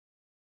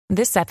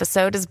This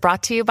episode is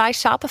brought to you by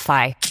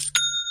Shopify.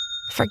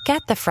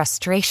 Forget the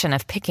frustration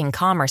of picking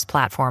commerce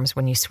platforms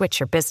when you switch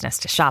your business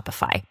to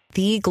Shopify,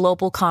 the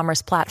global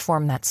commerce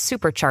platform that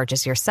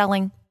supercharges your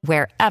selling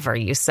wherever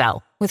you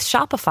sell. With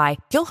Shopify,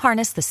 you'll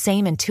harness the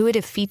same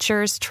intuitive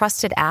features,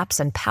 trusted apps,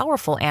 and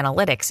powerful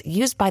analytics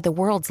used by the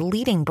world's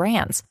leading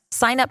brands.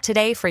 Sign up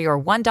today for your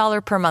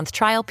 $1 per month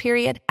trial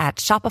period at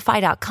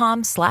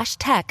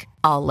shopify.com/tech,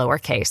 all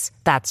lowercase.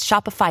 That's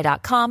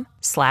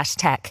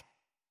shopify.com/tech.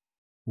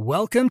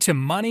 Welcome to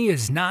Money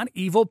is Not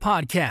Evil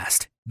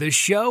podcast, the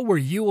show where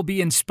you will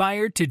be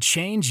inspired to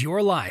change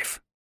your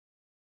life.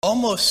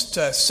 Almost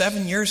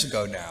 7 years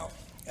ago now,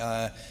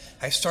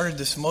 I started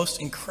this most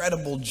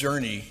incredible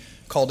journey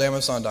called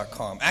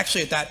Amazon.com.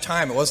 Actually, at that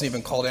time, it wasn't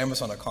even called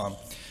Amazon.com.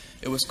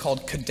 It was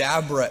called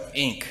Cadabra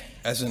Inc.,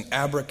 as in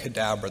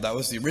abracadabra. That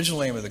was the original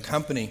name of the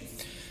company.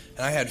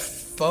 And I had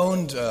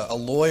phoned a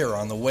lawyer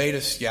on the way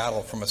to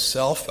Seattle from a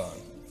cell phone.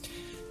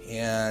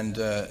 And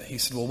he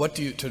said, well,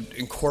 to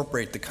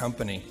incorporate the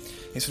company?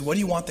 He said, what do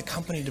you want the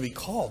company to be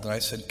called? And I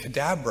said,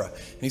 Cadabra.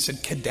 And he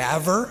said,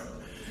 Cadaver?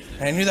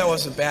 And I knew that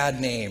was a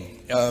bad name.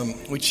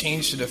 We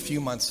changed it a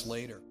few months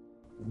later.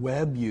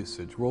 Web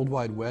usage,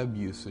 worldwide web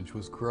usage,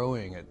 was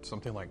growing at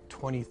something like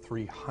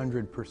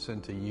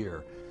 2,300% a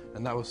year.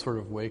 And that was sort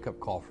of a wake-up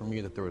call for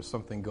me that there was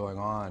something going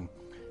on.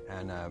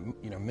 And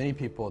many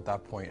people at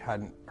that point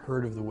hadn't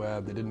heard of the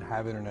web. They didn't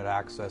have internet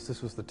access.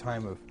 This was the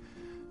time of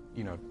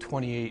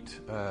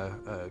 28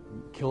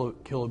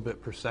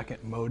 kilobit per second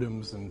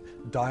modems and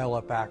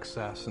dial-up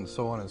access and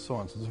so on and so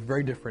on. So it's a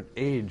very different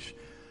age.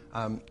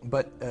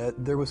 But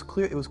it was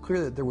clear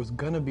that there was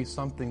going to be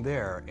something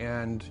there.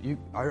 And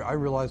I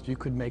realized you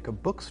could make a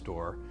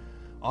bookstore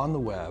on the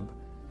web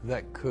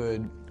that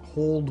could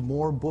hold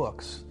more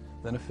books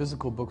than a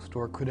physical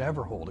bookstore could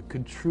ever hold. It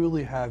could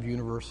truly have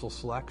universal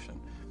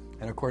selection.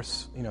 And of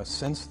course,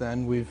 since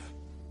then we've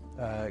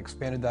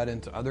expanded that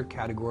into other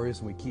categories,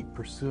 and we keep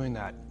pursuing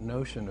that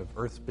notion of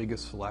Earth's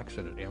biggest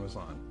selection at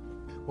Amazon.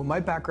 Well, my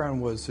background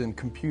was in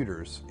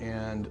computers,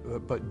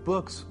 but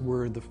books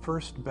were the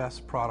first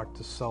best product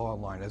to sell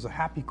online. As a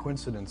happy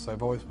coincidence,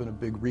 I've always been a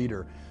big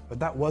reader, but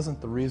that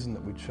wasn't the reason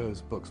that we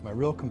chose books. My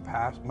real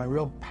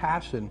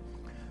passion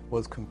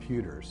was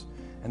computers,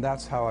 and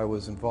that's how I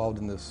was involved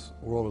in this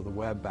world of the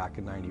web back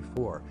in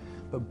 '94.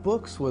 But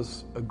books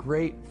was a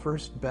great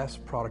first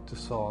best product to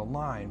sell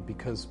online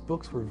because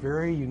books were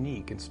very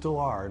unique and still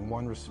are in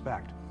one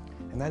respect,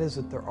 and that is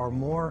that there are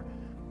more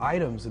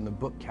items in the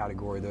book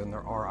category than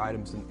there are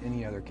items in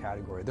any other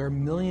category. There are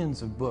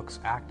millions of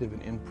books active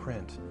and in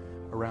print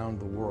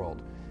around the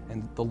world,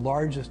 and the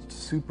largest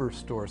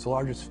superstores, the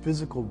largest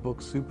physical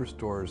book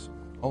superstores,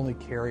 only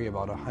carry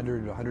about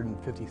 100 to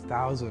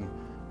 150,000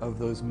 of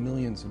those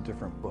millions of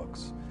different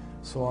books.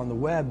 So on the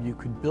web, you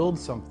could build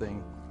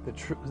something that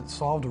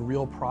solved a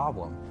real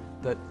problem,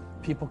 that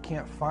people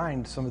can't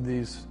find some of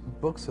these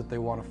books that they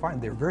want to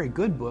find. They're very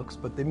good books,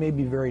 but they may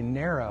be very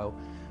narrow,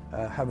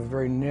 have a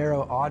very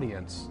narrow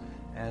audience.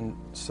 And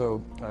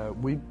so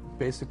we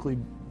basically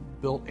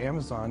built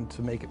Amazon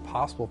to make it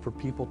possible for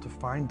people to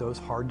find those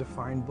hard to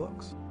find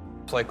books.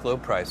 It's like low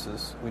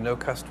prices. We know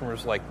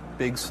customers like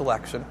big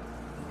selection,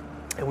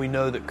 and we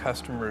know that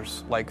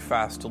customers like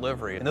fast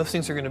delivery. And those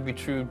things are going to be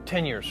true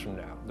 10 years from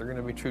now. They're going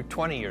to be true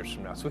 20 years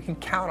from now. So we can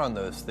count on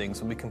those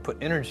things and we can put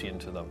energy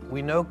into them.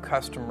 We know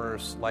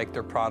customers like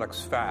their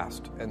products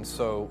fast, and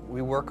so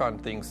we work on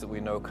things that we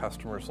know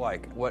customers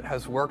like. What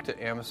has worked at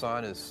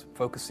Amazon is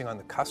focusing on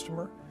the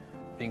customer,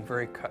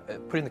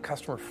 putting the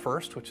customer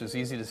first, which is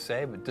easy to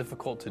say but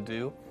difficult to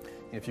do.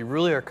 If you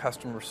really are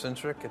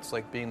customer-centric, it's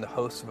like being the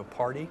host of a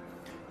party.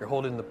 You're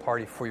holding the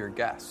party for your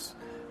guests.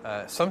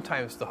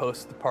 Sometimes the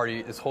host of the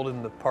party is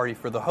holding the party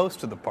for the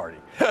host of the party.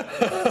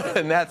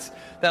 And that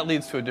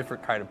leads to a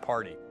different kind of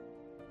party.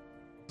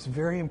 It's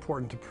very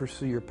important to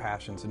pursue your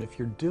passions, and if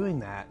you're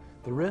doing that,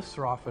 the risks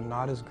are often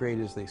not as great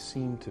as they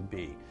seem to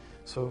be.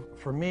 So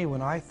for me,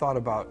 when I thought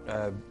about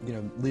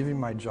leaving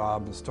my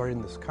job and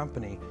starting this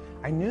company,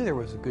 I knew there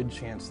was a good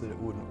chance that it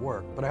wouldn't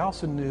work. But I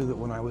also knew that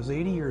when I was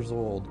 80 years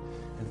old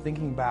and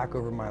thinking back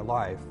over my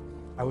life,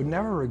 I would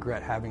never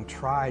regret having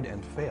tried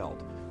and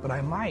failed. But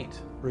I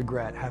might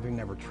regret having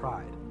never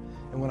tried.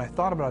 And when I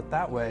thought about it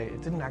that way,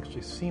 it didn't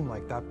actually seem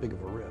like that big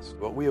of a risk.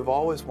 What we have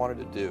always wanted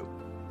to do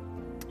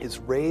is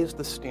raise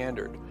the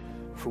standard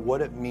for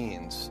what it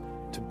means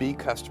to be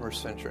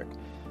customer-centric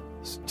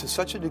to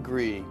such a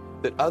degree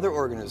that other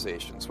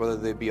organizations, whether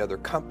they be other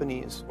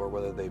companies or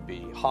whether they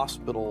be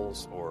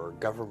hospitals or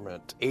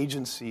government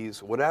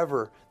agencies,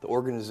 whatever the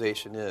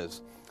organization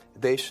is,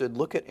 they should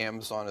look at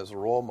Amazon as a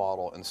role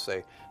model and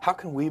say, how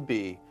can we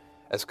be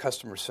as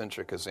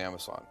customer-centric as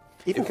Amazon?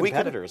 Even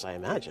competitors, I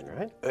imagine,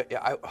 right?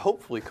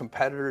 Hopefully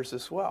competitors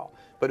as well.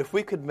 But if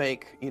we could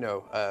make,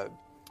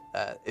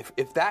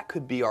 if that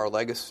could be our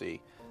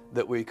legacy,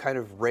 that we kind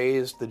of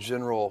raised the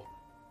general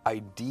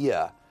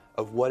idea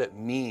of what it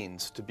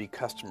means to be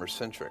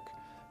customer-centric,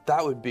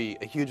 that would be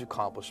a huge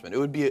accomplishment. It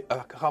would be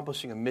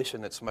accomplishing a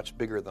mission that's much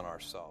bigger than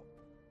ourselves.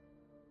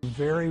 A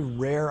very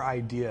rare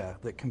idea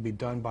that can be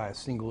done by a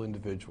single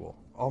individual.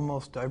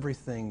 almost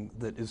everything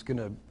that is going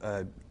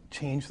to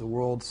change the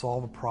world,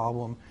 solve a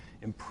problem,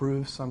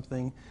 improve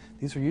something.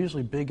 These are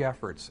usually big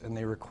efforts, and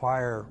they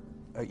require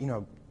a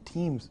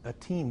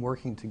team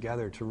working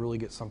together to really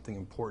get something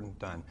important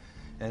done.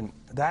 And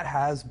that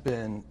has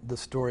been the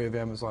story of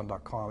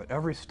Amazon.com. At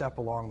every step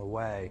along the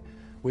way,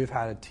 we've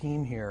had a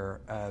team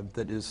here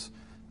that is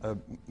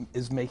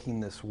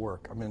making this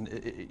work. I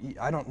mean,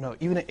 I don't know,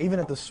 even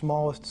at the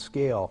smallest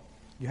scale,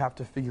 you have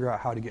to figure out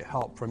how to get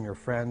help from your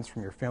friends,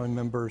 from your family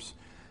members,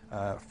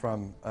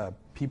 from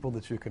people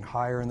that you can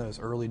hire in those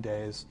early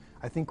days.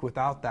 I think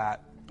without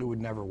that, it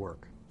would never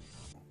work.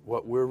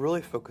 What we're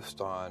really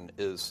focused on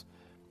is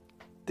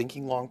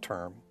thinking long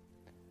term,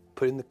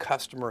 putting the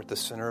customer at the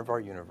center of our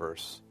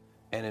universe,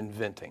 and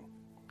inventing.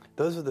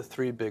 Those are the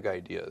three big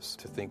ideas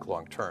to think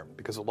long term,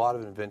 because a lot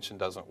of invention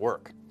doesn't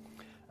work.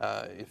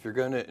 If you're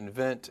going to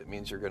invent, it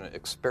means you're going to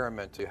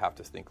experiment, you have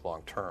to think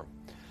long term.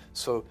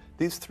 So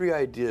these three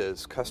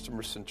ideas,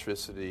 customer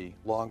centricity,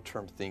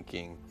 long-term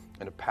thinking,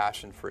 and a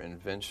passion for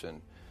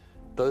invention,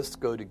 those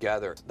go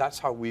together. That's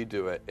how we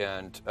do it.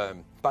 And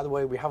by the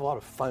way, we have a lot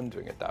of fun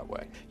doing it that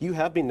way. You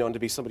have been known to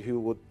be somebody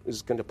who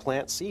is going to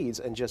plant seeds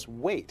and just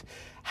wait.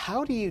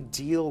 How do you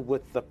deal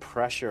with the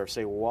pressure of,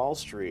 say, Wall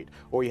Street,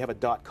 or you have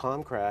a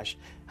 .com crash?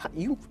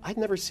 I've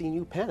never seen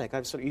you panic.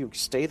 You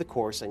stay the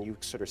course and you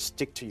sort of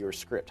stick to your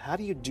script. How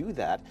do you do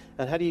that?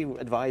 And how do you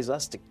advise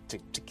us to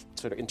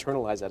sort of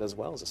internalize that as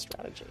well as a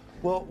strategy?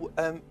 Well,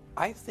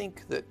 I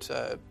think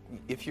that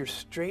if you're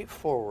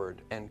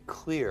straightforward and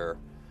clear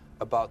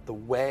about the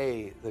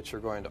way that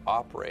you're going to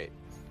operate,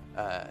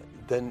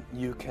 then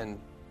you can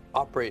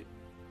operate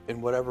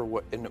in whatever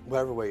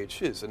way you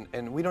choose.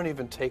 And we don't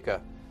even take a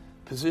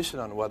position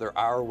on whether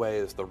our way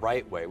is the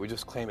right way. We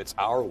just claim it's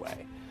our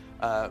way.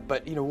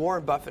 But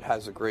Warren Buffett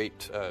has a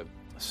great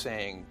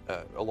saying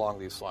along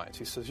these lines.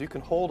 He says, you can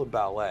hold a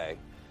ballet,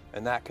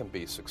 and that can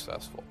be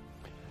successful.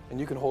 And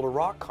you can hold a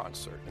rock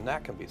concert, and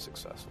that can be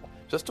successful.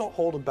 Just don't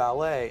hold a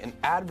ballet and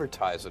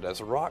advertise it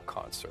as a rock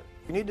concert.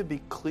 You need to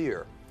be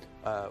clear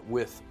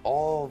with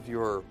all of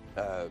your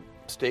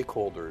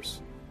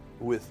stakeholders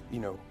with,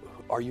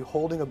 are you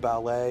holding a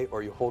ballet or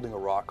are you holding a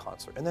rock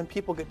concert? And then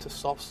people get to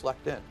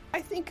self-select in.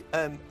 I think,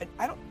 and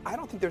I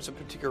don't think there's a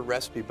particular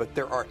recipe, but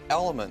there are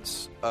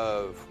elements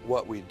of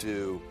what we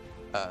do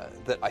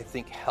that I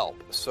think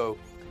help. So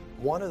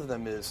one of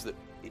them is that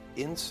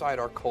inside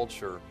our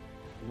culture,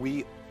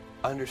 we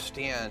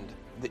understand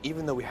that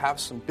even though we have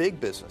some big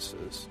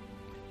businesses,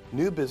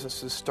 new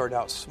businesses start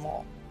out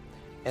small.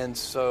 And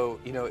so,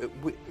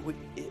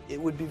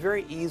 it would be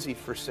very easy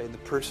for, say, the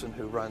person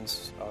who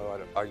runs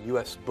our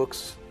U.S.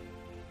 books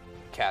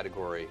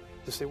category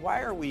to say,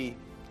 why are we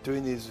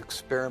doing these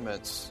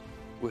experiments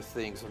with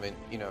things? I mean,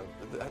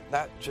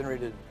 that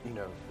generated,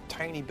 a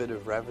tiny bit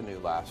of revenue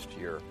last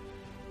year.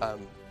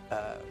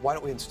 Why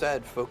don't we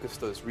instead focus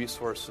those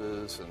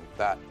resources and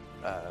that,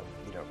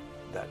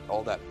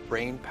 all that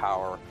brain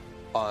power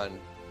on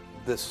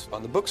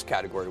the books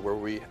category,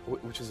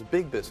 which is a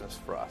big business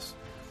for us.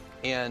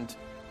 And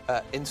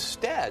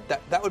instead,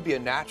 that would be a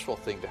natural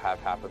thing to have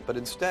happen. But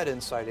instead,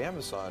 inside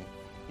Amazon,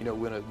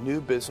 when a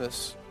new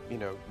business,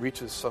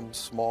 reaches some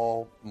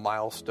small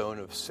milestone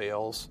of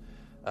sales,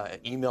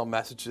 email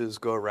messages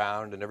go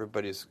around and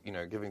everybody's,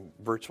 giving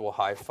virtual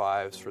high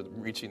fives for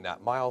reaching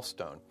that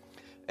milestone.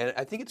 And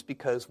I think it's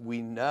because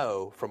we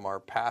know from our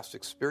past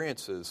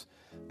experiences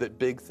that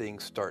big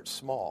things start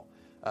small.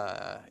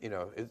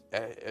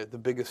 The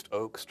biggest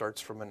oak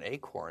starts from an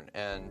acorn,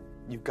 and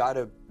you've got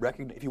to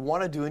recognize, if you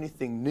want to do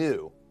anything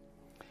new,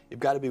 you've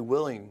got to be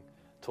willing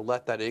to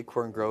let that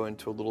acorn grow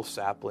into a little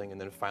sapling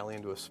and then finally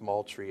into a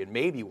small tree, and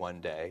maybe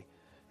one day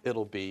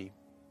it'll be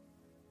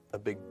a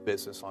big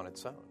business on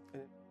its own.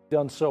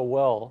 Done so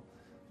well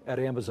at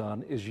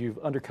Amazon is you've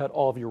undercut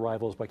all of your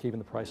rivals by keeping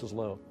the prices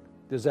low.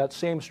 Does that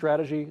same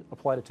strategy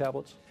apply to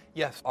tablets?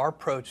 Yes, our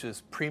approach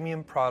is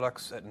premium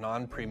products at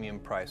non-premium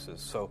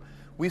prices. So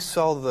we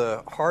sell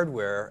the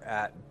hardware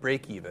at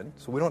break even,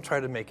 so we don't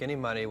try to make any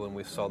money when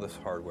we sell this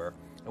hardware.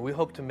 And we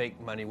hope to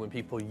make money when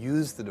people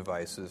use the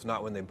devices,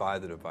 not when they buy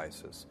the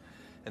devices.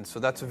 And so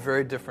that's a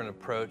very different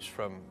approach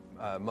from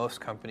most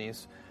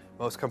companies.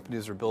 Most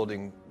companies are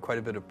building quite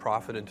a bit of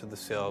profit into the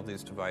sale of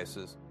these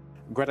devices.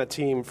 Greta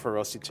Team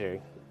Ferocity,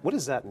 what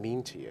does that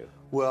mean to you?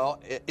 Well,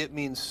 it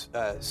means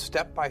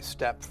step by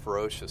step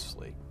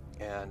ferociously.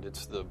 And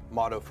it's the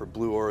motto for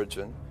Blue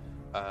Origin.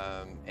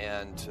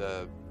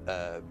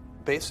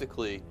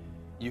 Basically,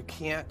 you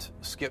can't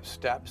skip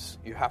steps.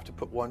 You have to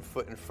put one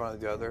foot in front of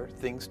the other.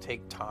 Things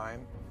take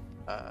time.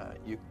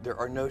 There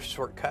are no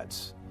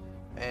shortcuts.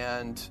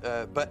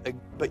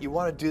 But you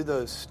want to do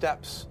those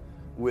steps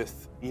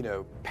with,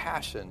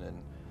 passion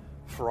and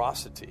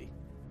ferocity.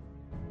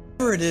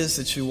 Whatever it is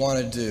that you want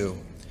to do,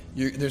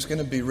 there's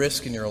going to be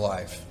risk in your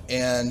life.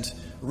 And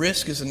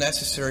risk is a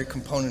necessary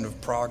component of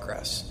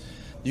progress.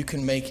 You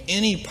can make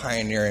any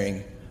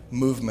pioneering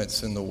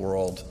movements in the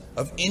world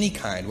of any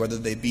kind, whether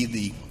they be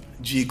the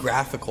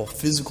geographical,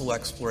 physical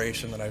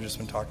exploration that I've just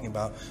been talking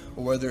about,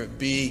 or whether it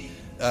be,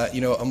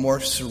 a more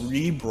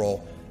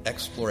cerebral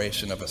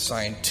exploration of a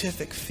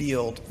scientific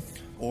field,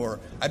 or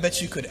I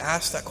bet you could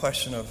ask that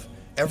question of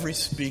every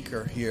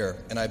speaker here,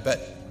 and I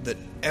bet that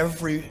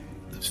every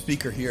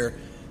speaker here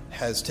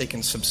has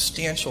taken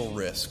substantial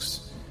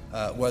risks,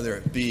 whether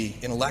it be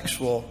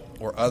intellectual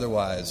or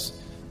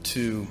otherwise,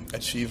 to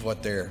achieve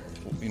what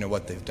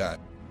they've done.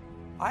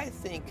 I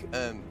think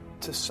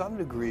to some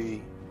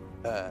degree,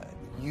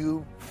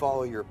 you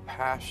follow your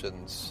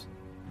passions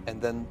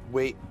and then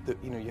wait.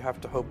 You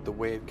have to hope the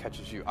wave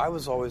catches you. I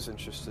was always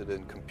interested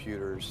in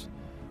computers.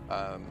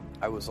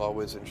 I was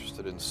always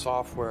interested in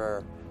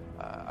software.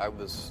 I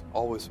was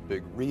always a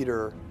big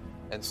reader,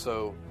 and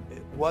so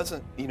it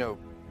wasn't,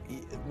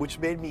 which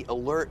made me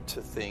alert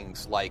to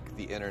things like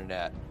the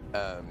internet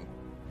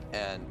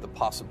and the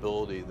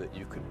possibility that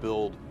you could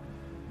build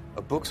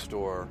a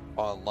bookstore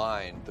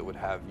online that would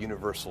have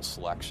universal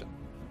selection.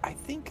 I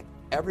think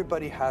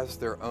everybody has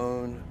their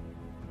own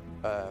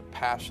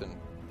passion,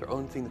 their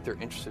own thing that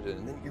they're interested in,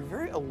 and then you're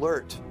very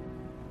alert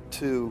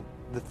to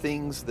the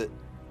things that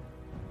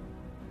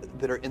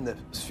are in the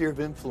sphere of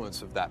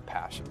influence of that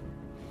passion.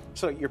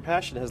 So your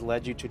passion has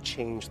led you to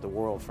change the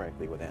world,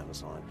 frankly, with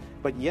Amazon.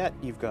 But yet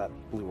you've got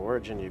Blue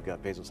Origin, you've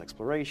got Bezos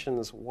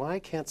Explorations. Why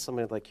can't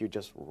somebody like you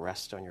just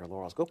rest on your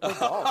laurels? Go play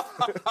golf.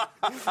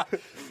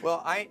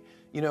 Well,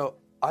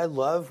 I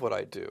love what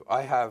I do.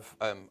 I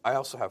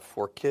also have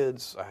 4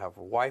 kids. I have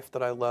a wife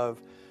that I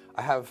love.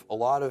 I have a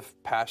lot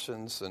of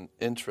passions and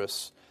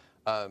interests.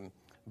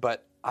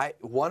 But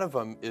one of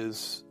them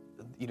is,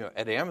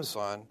 at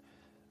Amazon,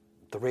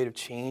 the rate of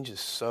change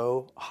is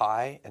so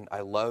high, and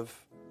I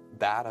love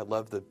that. I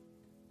love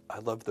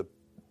the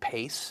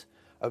pace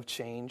of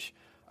change.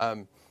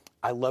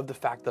 I love the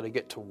fact that I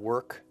get to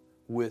work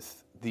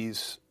with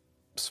these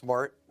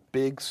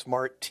big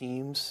smart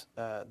teams.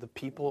 The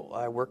people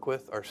I work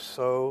with are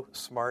so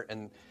smart,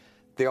 and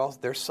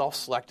they're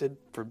self-selected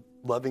for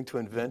loving to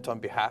invent on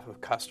behalf of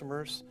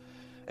customers.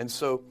 And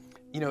so,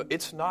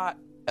 it's not.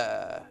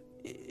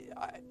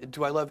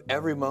 Do I love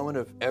every moment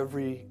of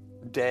every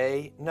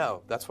day?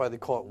 No, that's why they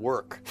call it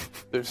work.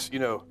 There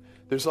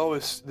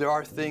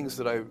are things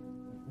that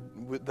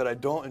I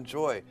don't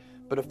enjoy,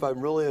 but if I'm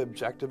really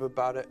objective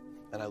about it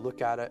and I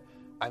look at it,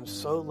 I'm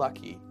so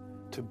lucky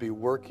to be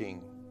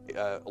working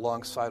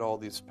alongside all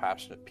these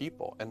passionate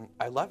people, and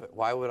I love it.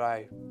 Why would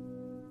I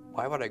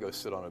go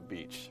sit on a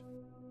beach?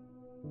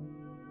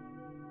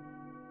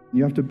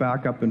 You have to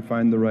back up and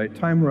find the right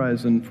time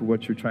horizon for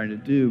what you're trying to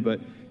do,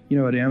 but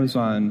at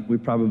Amazon, we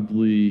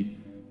probably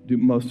do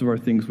most of our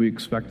things. We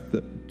expect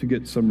to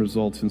get some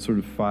results in sort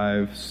of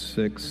 5,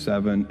 6,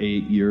 7,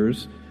 8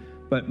 years.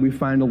 But we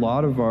find a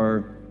lot of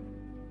our,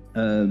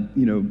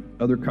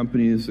 other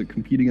companies that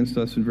compete against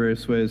us in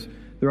various ways,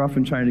 they're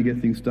often trying to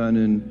get things done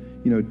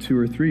in, 2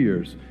 or 3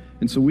 years.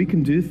 And so we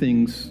can do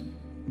things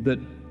that,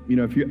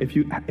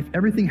 if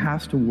everything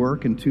has to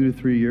work in 2 to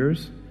 3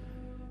 years,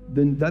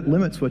 then that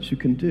limits what you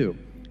can do.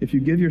 If you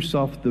give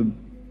yourself the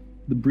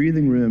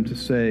breathing room to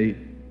say,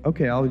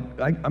 okay,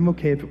 I'm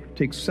okay if it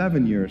takes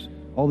 7 years,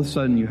 all of a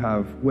sudden you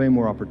have way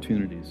more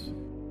opportunities.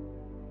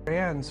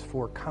 Brands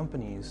for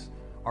companies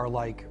are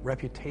like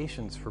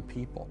reputations for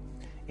people,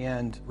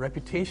 and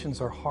reputations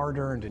are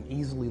hard-earned and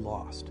easily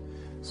lost.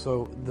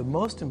 So the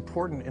most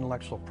important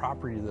intellectual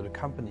property that a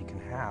company can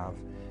have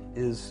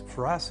is,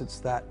 for us,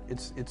 it's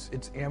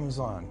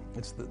Amazon.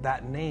 It's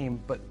that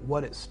name, but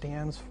what it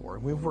stands for.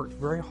 And we've worked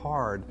very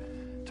hard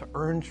to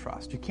earn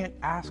trust. You can't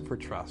ask for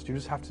trust. You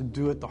just have to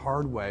do it the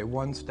hard way,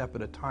 one step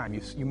at a time.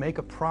 You make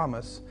a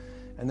promise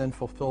and then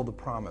fulfill the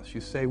promise.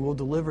 You say, we'll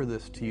deliver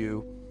this to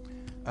you,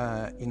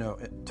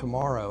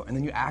 tomorrow, and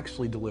then you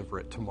actually deliver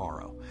it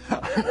tomorrow.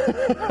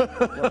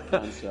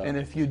 And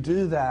if you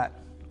do that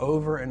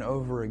over and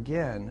over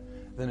again,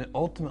 then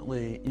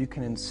ultimately you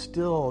can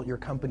instill your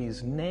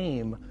company's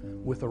name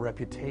with a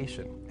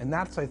reputation. And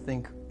that's, I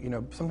think,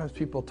 sometimes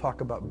people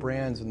talk about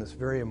brands in this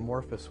very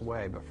amorphous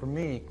way, but for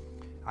me,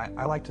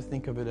 I like to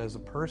think of it as a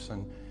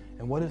person,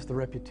 and what is the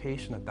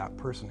reputation that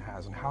person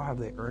has, and how have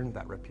they earned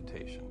that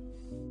reputation?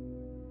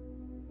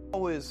 I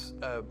always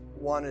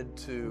wanted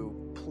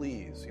to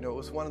please. It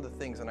was one of the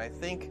things, and I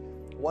think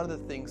one of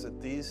the things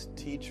that these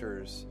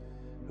teachers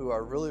who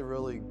are really,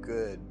 really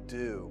good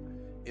do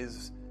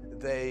is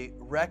they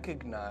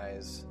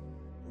recognize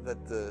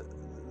that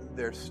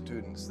their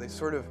students,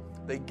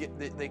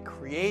 they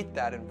create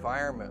that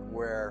environment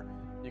where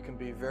you can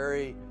be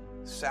very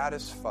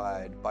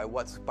satisfied by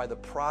the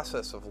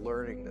process of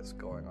learning that's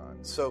going on.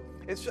 So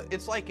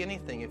it's like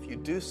anything. If you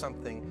do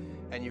something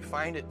and you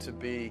find it to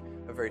be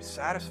a very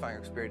satisfying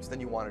experience,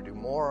 then you want to do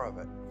more of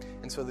it.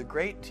 And so the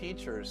great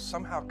teachers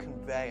somehow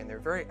convey in their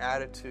very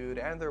attitude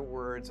and their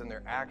words and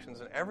their actions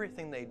and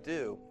everything they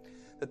do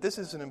that this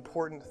is an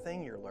important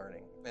thing you're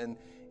learning.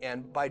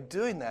 And by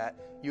doing that,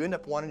 you end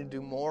up wanting to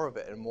do more of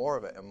it and more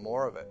of it and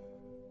more of it.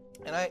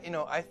 And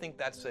I think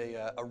that's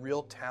a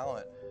real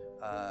talent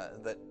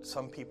that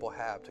some people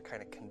have to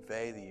kind of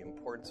convey the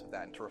importance of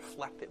that and to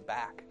reflect it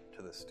back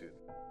to the student.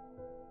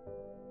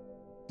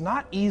 It's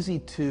not easy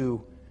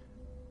to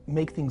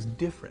make things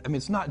different. I mean,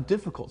 it's not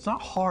difficult. It's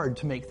not hard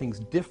to make things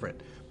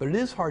different, but it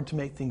is hard to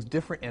make things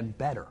different and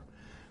better.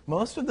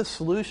 Most of the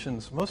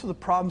solutions, most of the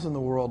problems in the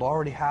world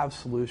already have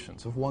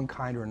solutions of one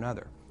kind or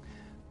another.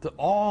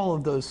 All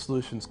of those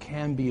solutions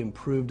can be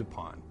improved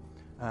upon.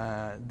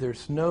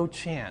 There's no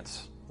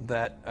chance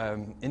that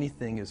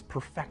anything is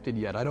perfected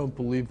yet. I don't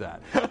believe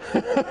that.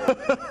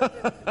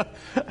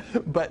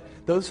 But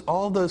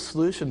all those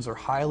solutions are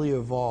highly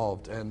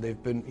evolved, and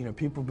they've been,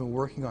 people have been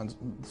working on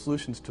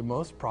solutions to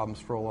most problems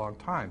for a long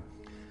time.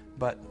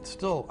 But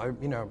still,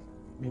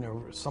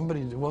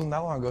 somebody, it wasn't that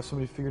long ago,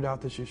 somebody figured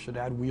out that you should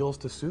add wheels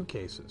to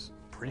suitcases.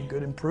 Pretty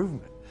good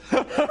improvement.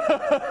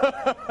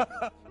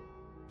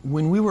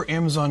 When we were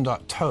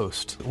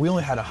Amazon.Toast, we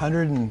only had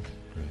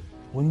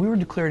when we were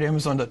declared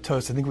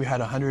Amazon.Toast, I think we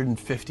had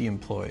 150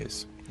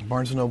 employees.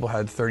 Barnes & Noble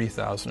had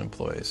 30,000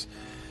 employees.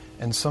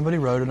 And somebody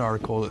wrote an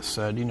article that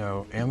said,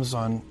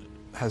 Amazon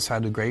has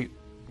had a great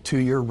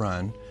 2-year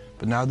run,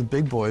 but now the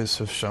big boys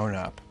have shown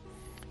up,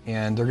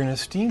 and they're going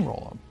to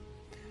steamroll them.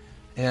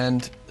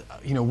 And,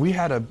 we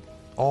had a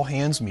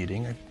all-hands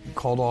meeting. I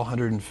called all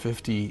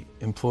 150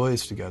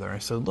 employees together. I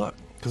said, look,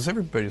 because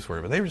everybody's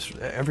worried about it.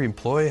 Every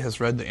employee has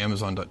read the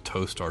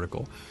Amazon.Toast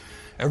article.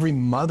 Every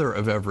mother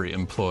of every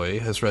employee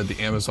has read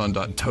the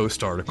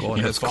Amazon.Toast article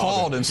and has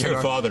called and said,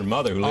 your father and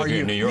mother who live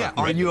here in New York. Yeah,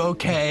 are you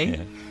okay?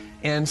 Yeah.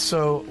 And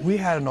so we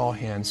had an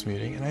all-hands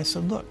meeting, and I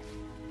said, look,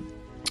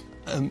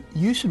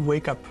 you should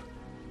wake up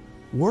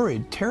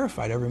worried,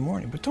 terrified every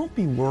morning, but don't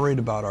be worried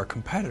about our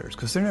competitors,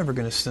 because they're never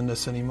going to send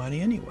us any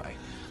money anyway.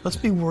 Let's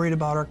be worried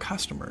about our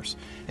customers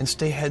and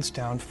stay heads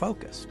down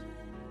focused.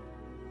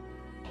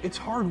 It's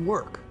hard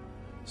work,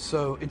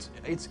 so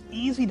it's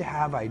easy to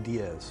have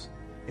ideas.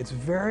 It's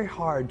very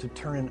hard to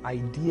turn an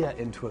idea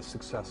into a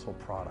successful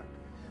product.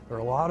 There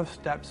are a lot of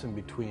steps in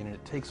between, and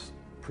it takes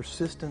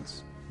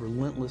persistence,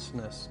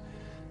 relentlessness.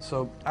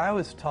 So I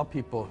always tell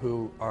people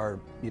who are,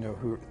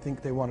 who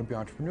think they want to be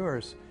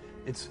entrepreneurs,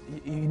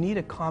 you need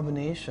a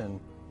combination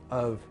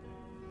of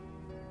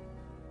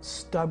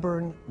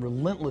stubborn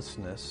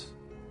relentlessness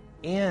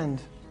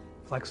and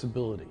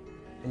flexibility.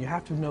 And you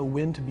have to know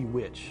when to be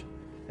which.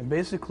 And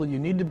basically, you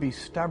need to be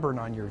stubborn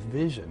on your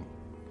vision,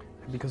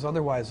 because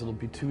otherwise it'll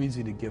be too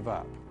easy to give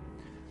up.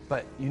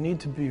 But you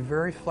need to be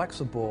very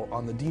flexible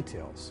on the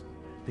details,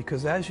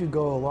 because as you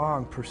go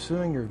along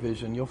pursuing your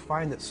vision, you'll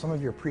find that some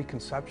of your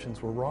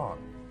preconceptions were wrong,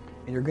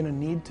 and you're going to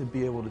need to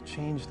be able to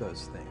change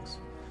those things.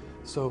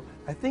 So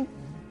I think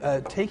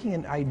taking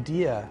an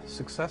idea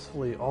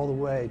successfully all the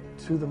way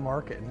to the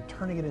market and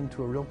turning it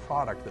into a real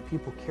product that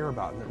people care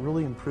about and that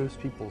really improves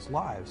people's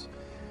lives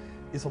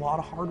is a lot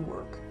of hard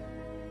work.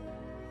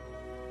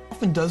 It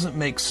often doesn't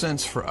make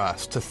sense for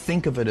us to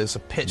think of it as a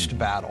pitched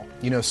battle.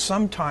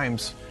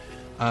 Sometimes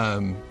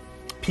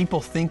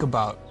people think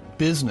about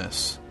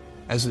business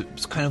as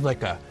it's kind of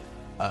like a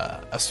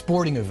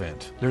sporting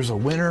event. There's a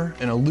winner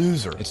and a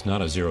loser. It's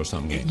not a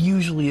zero-sum game. It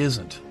usually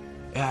isn't.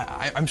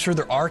 I'm sure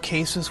there are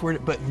cases where,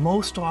 but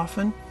most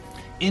often,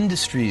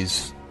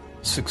 industries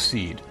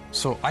succeed.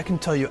 So I can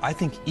tell you, I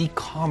think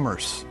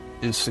e-commerce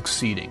is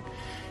succeeding.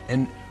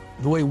 And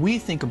the way we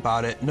think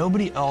about it,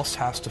 nobody else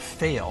has to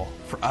fail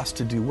for us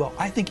to do well.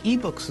 I think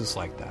ebooks is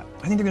like that.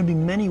 I think there are going to be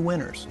many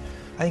winners.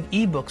 I think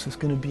ebooks is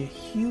going to be a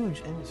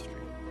huge industry.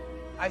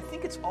 I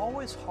think it's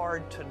always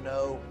hard to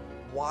know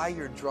why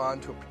you're drawn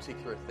to a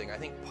particular thing. I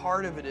think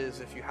part of it is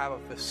if you have a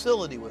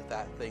facility with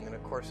that thing, and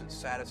of course it's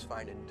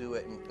satisfying to do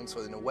it, and so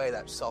in a way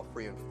that's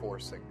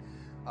self-reinforcing.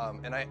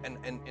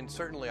 And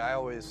certainly I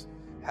always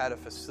had a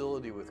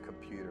facility with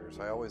computers.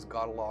 I always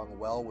got along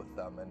well with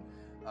them,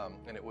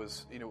 and it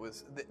was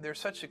they're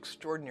such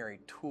extraordinary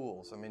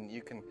tools. I mean,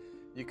 you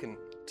can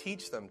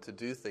teach them to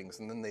do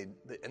things, and then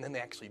they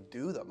actually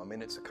do them. I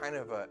mean, it's a kind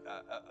of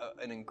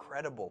an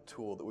incredible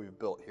tool that we've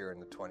built here in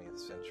the 20th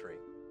century.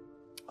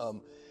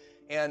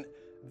 And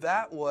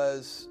that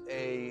was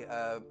a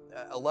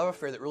love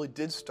affair that really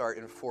did start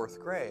in 4th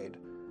grade.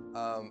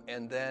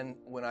 And then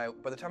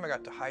by the time I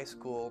got to high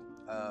school,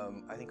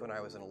 I think when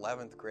I was in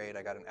 11th grade,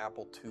 I got an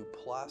Apple II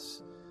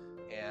Plus,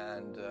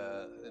 and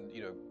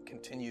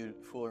continued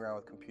fooling around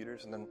with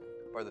computers. And then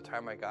by the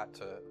time I got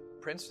to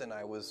Princeton,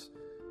 I was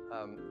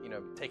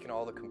taking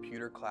all the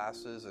computer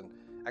classes, and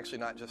actually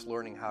not just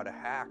learning how to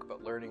hack,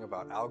 but learning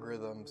about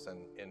algorithms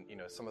and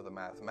some of the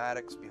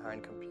mathematics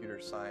behind computer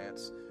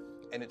science.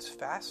 And it's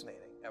fascinating.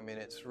 I mean,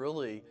 it's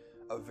really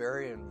a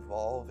very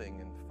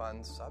involving and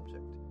fun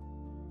subject.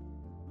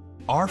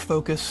 Our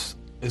focus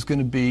is going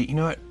to be,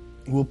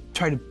 we'll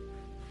try to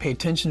pay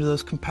attention to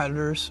those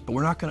competitors, but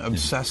we're not going to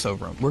obsess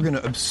over them. We're going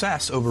to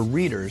obsess over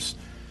readers,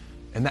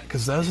 and that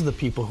because those are the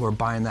people who are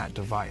buying that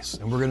device.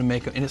 And we're going to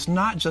make it, and it's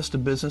not just a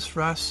business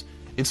for us,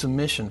 it's a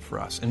mission for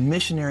us. And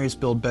missionaries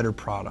build better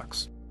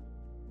products.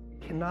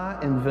 You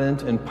cannot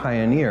invent and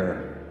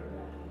pioneer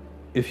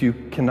if you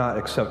cannot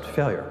accept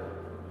failure.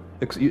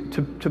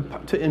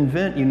 To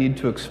invent, you need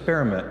to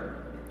experiment.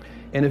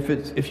 And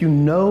if you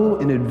know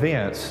in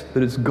advance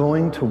that it's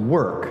going to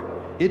work,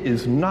 it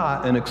is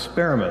not an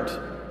experiment.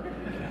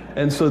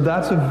 And so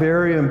that's a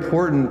very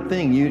important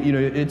thing.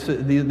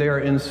 They are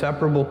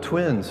inseparable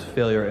twins,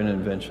 failure and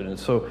invention. And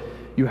so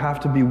you have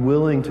to be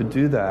willing to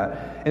do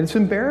that. And it's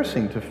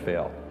embarrassing to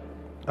fail.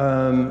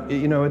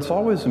 It's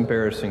always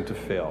embarrassing to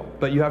fail.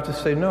 But you have to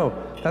say, no,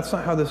 that's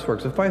not how this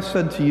works. If I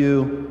said to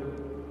you,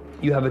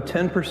 you have a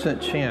 10%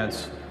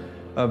 chance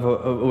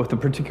with a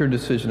particular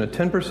decision, a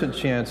 10%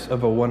 chance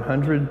of a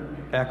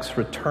 100x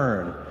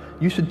return,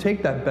 you should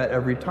take that bet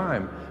every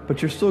time.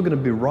 But you're still going to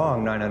be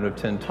wrong 9 out of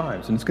 10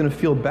 times, and it's going to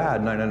feel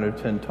bad 9 out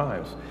of 10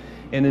 times.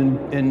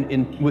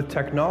 And with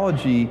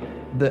technology,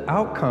 the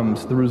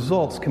outcomes, the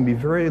results can be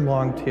very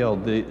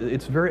long-tailed.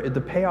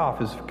 The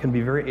payoff can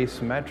be very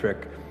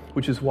asymmetric,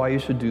 which is why you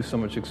should do so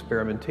much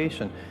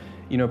experimentation.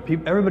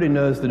 Everybody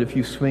knows that if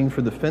you swing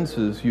for the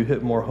fences, you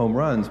hit more home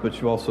runs, but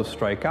you also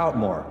strike out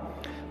more.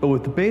 But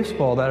with the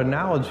baseball, that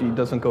analogy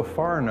doesn't go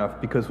far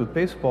enough, because with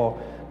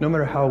baseball, no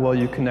matter how well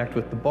you connect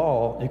with the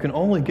ball, you can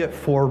only get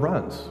 4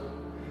 runs.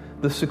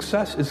 The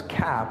success is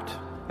capped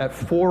at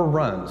 4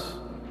 runs.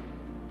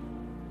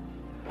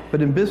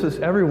 But in business,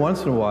 every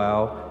once in a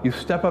while, you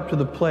step up to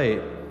the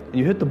plate and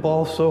you hit the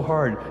ball so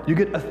hard, you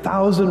get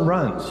 1,000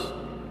 runs.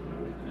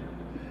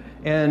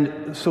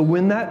 And so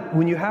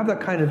when you have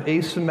that kind of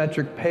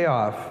asymmetric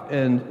payoff,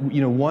 and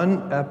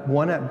one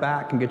at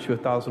bat can get you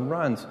 1,000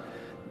 runs,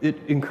 it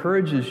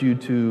encourages you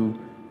to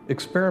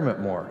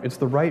experiment more. It's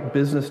the right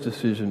business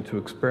decision to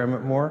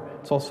experiment more.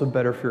 It's also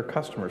better for your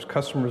customers.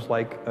 Customers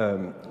like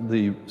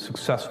the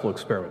successful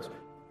experiments.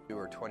 You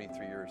are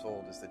 23 years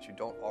old is that you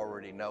don't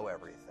already know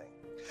everything.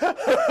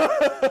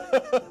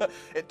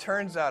 It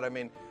turns out,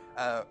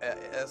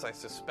 as I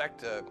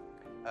suspect,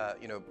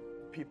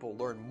 people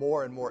learn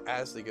more and more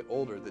as they get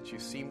older, that you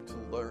seem to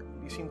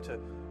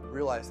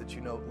realize that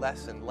you know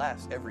less and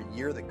less every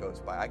year that goes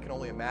by. I can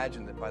only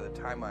imagine that by the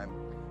time I'm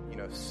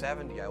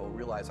 70, I will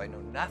realize I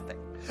know nothing.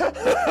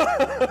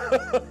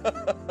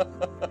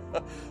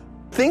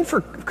 Thing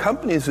for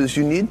companies is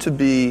you need to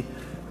be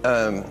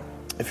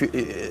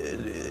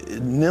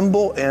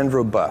nimble and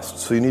robust.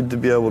 So you need to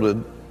be able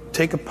to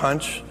take a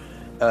punch,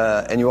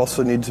 and you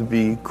also need to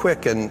be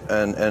quick and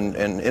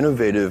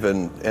innovative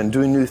and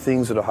doing new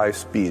things at a high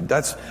speed.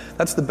 That's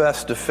the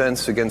best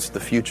defense against the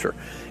future.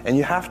 And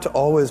you have to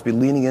always be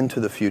leaning into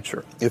the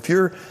future.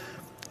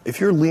 If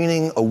you're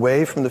leaning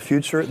away from the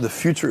future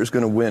is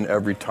going to win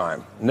every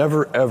time.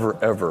 Never, ever,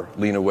 ever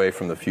lean away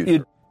from the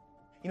future.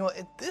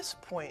 At this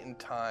point in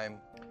time,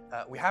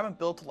 we haven't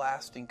built a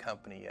lasting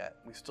company yet.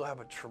 We still have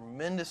a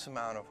tremendous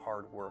amount of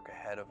hard work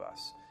ahead of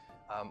us.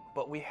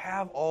 But we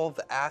have all of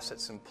the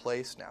assets in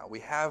place now. We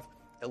have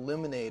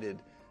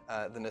eliminated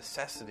the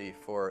necessity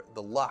for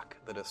the luck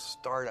that a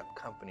startup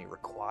company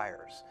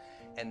requires.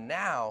 And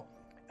now,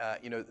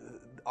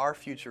 our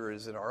future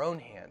is in our own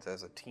hands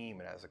as a team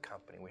and as a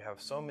company. We have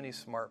so many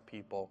smart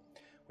people.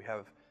 We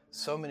have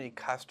so many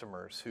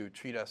customers who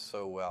treat us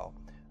so well.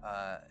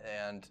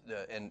 And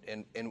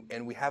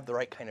we have the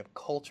right kind of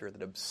culture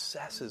that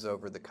obsesses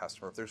over the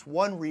customer. If there's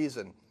one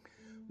reason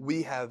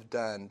we have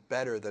done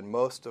better than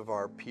most of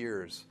our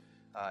peers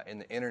in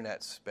the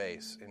internet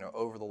space,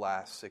 over the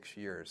last 6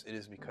 years, it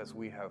is because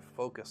we have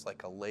focused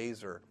like a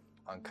laser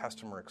on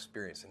customer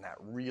experience, and that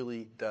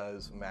really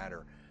does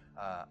matter.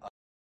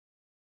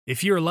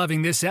 If you're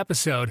loving this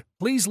episode,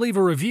 please leave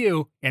a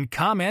review and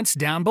comments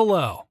down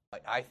below.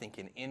 I think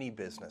in any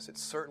business, it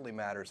certainly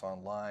matters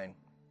online,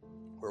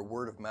 where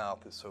word of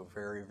mouth is so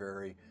very,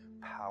 very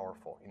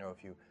powerful.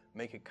 If you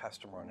make a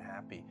customer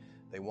unhappy,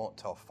 they won't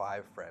tell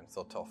 5 friends,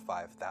 they'll tell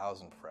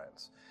 5,000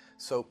 friends.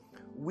 So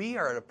we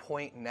are at a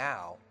point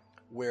now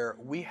where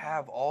we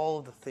have all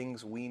of the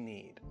things we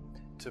need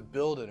to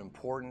build an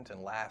important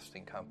and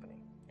lasting company.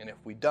 And if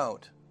we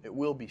don't, it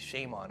will be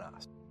shame on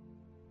us.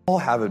 We all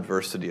have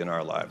adversity in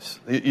our lives.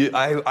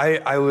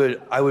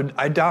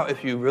 I doubt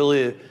if you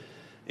really,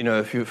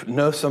 if you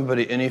know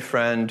somebody, any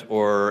friend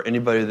or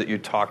anybody that you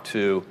talk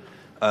to,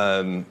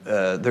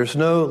 there's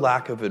no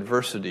lack of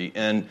adversity.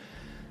 And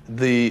by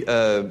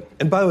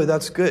the way,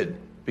 that's good,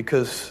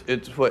 because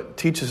it's what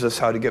teaches us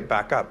how to get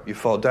back up. You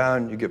fall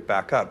down, you get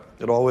back up.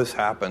 It always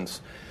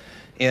happens.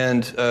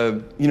 And,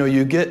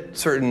 you get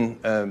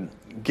certain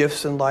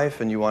gifts in life,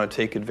 and you want to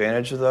take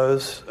advantage of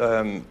those.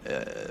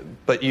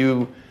 But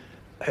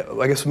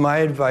I guess my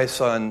advice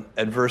on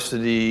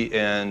adversity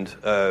and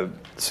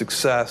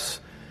success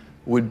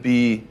would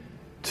be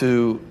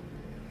to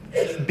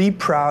be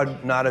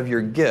proud not of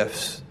your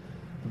gifts,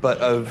 but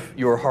of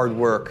your hard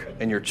work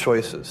and your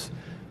choices.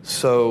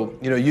 So,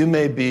 you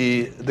may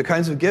be, the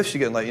kinds of gifts you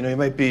get in life, you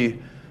might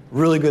be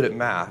really good at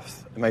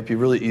math. It might be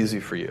really easy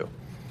for you.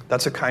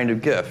 That's a kind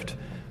of gift.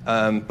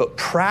 But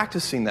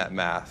practicing that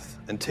math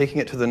and taking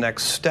it to the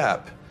next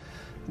step,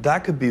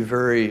 that could be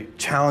very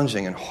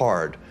challenging and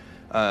hard,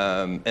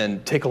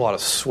 and take a lot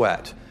of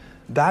sweat.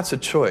 That's a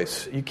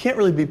choice. You can't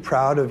really be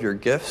proud of your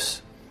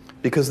gifts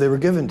because they were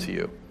given to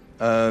you.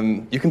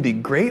 You can be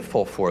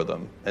grateful for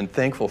them and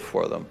thankful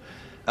for them.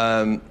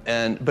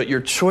 But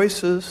your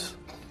choices,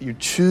 you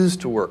choose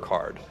to work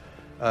hard.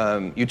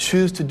 You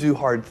choose to do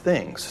hard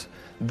things.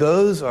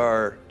 Those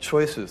are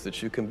choices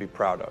that you can be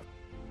proud of.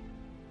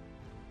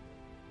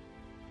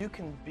 You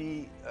can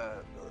be,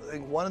 I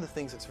think one of the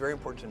things that's very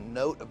important to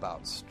note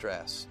about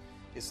stress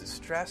is that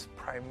stress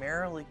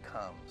primarily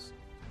comes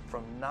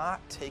from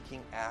not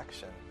taking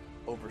action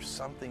over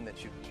something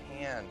that you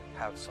can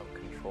have some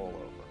control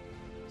over.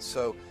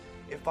 So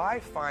if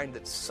I find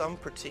that some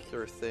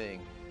particular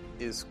thing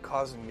is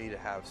causing me to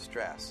have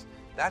stress,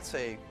 that's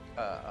a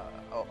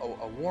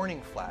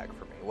warning flag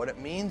for me. What it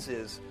means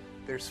is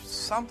there's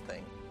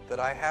something that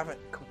I haven't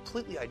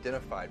completely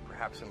identified,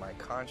 perhaps in my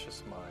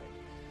conscious mind,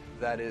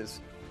 that is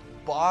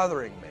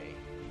bothering me,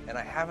 and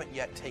I haven't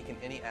yet taken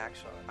any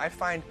action on it. I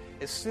find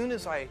as soon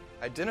as I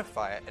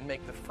identify it and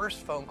make the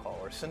first phone call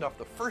or send off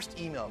the first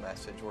email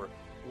message or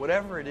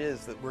whatever it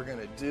is that we're going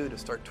to do to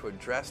start to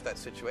address that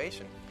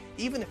situation,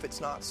 even if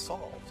it's not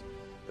solved,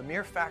 the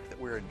mere fact that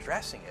we're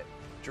addressing it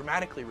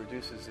dramatically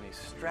reduces any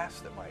stress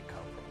that might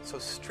come from it. So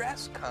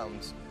stress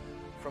comes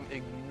from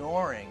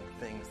ignoring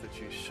things that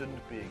you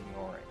shouldn't be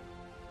ignoring,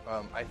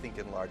 I think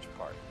in large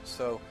part.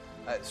 So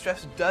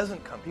stress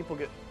doesn't come, people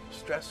get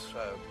stress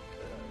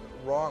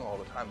wrong all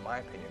the time, in my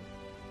opinion.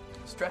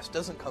 Stress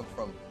doesn't come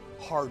from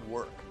hard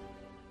work,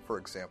 for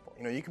example.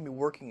 You know, you can be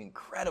working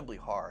incredibly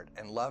hard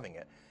and loving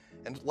it.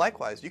 And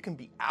likewise, you can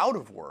be out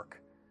of work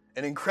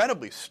and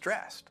incredibly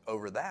stressed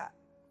over that.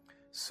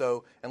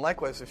 So, and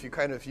likewise, if you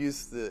kind of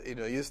use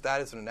that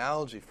as an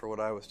analogy for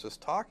what I was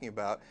just talking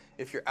about,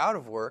 if you're out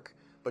of work,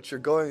 but you're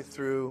going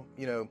through,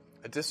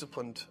 a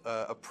disciplined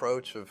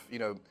approach of,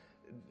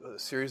 a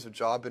series of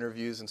job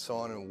interviews and so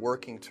on and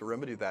working to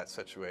remedy that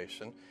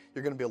situation,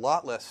 you're going to be a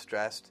lot less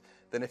stressed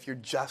than if you're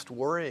just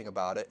worrying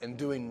about it and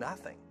doing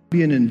nothing.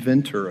 Be an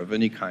inventor of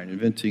any kind,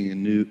 inventing a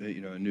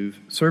new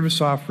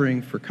service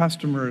offering for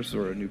customers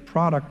or a new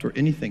product or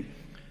anything.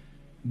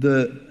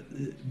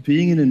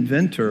 Being an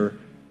inventor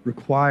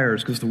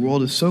requires, because the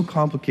world is so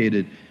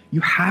complicated,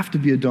 you have to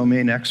be a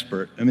domain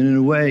expert. I mean, in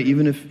a way,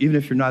 even if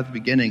you're not at the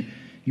beginning,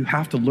 you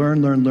have to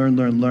learn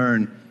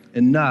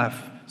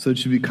enough so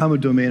that you become a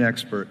domain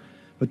expert.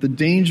 But the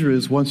danger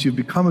is once you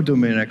become a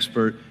domain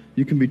expert,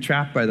 you can be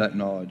trapped by that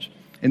knowledge.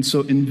 And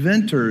so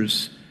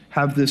inventors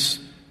have this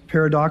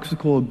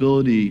paradoxical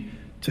ability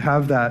to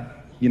have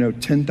that,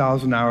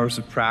 10,000 hours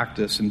of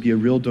practice and be a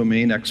real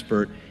domain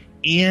expert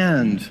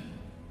and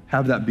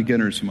have that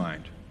beginner's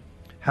mind.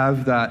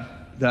 Have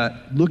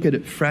that look at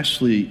it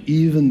freshly,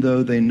 even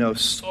though they know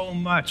so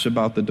much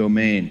about the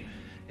domain.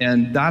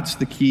 And that's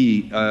the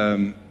key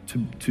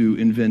to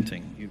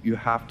inventing. You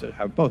have to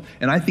have both.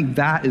 And I think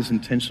that is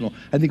intentional.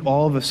 I think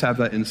all of us have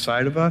that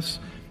inside of us,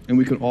 and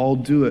we can all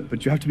do it,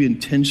 but you have to be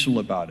intentional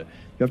about it.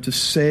 You have to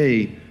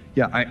say,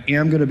 yeah, I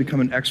am going to become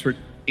an expert,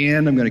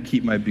 and I'm going to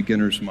keep my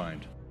beginner's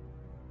mind.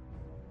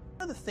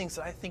 One of the things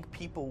that I think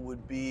people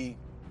would be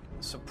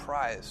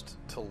surprised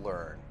to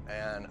learn,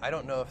 and I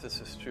don't know if this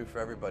is true for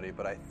everybody,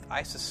 but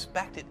I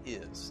suspect it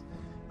is.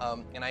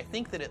 And I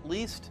think that at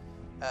least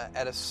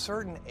at a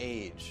certain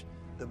age,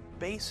 the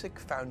basic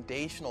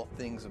foundational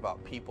things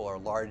about people are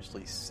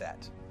largely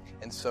set.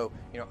 And so,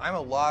 I'm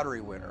a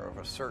lottery winner of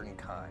a certain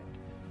kind.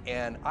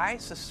 And I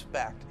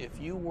suspect if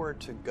you were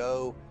to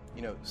go,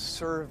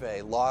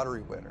 survey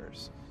lottery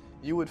winners,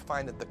 you would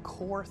find that the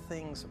core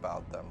things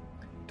about them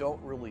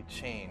don't really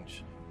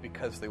change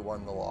because they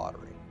won the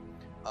lottery.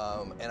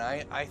 And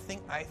I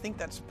think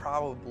that's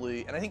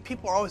probably, and I think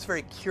people are always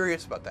very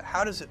curious about that.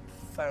 How does it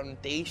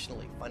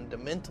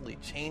fundamentally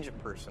change a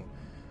person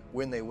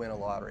when they win a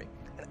lottery?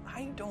 And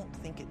I don't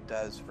think it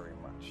does very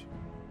much.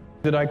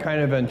 Did I kind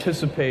of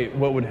anticipate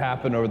what would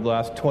happen over the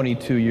last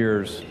 22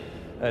 years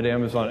at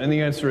Amazon? And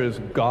the answer is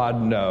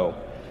God, no.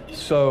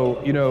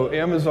 So,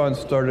 Amazon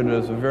started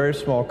as a very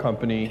small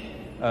company.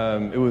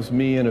 It was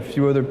me and a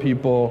few other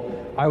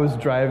people. I was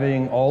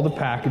driving all the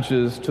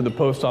packages to the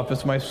post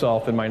office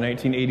myself in my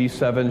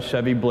 1987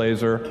 Chevy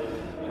Blazer.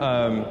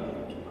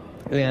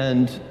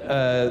 When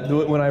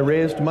I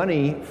raised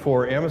money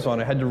for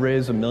Amazon, I had to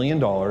raise $1 million,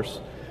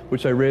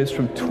 which I raised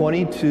from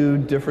 22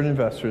 different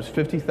investors,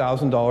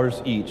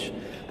 $50,000 each.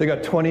 They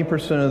got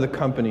 20% of the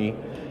company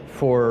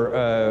for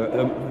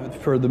the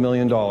 $1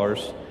 million.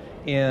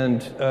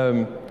 And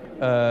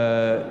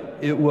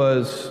it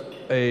was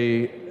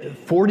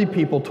 40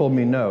 people told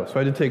me no. So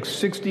I had to take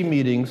 60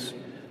 meetings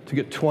to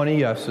get 20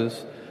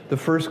 yeses. The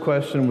first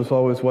question was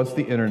always, what's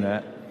the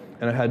internet?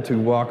 And I had to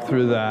walk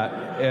through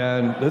that.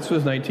 And this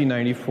was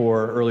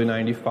 1994, early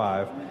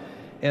 95.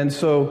 And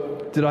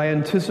so did I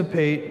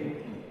anticipate,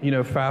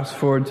 fast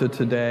forward to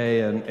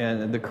today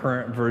and the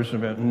current version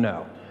of it?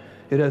 No.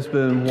 It has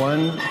been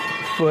one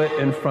foot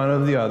in front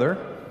of the other.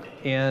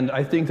 And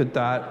I think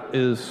that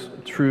is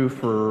true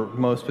for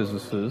most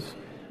businesses,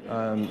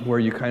 where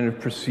you kind of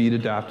proceed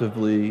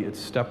adaptively. It's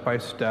step by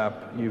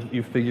step.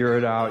 You figure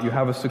it out. You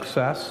have a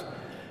success,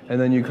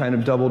 and then you kind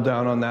of double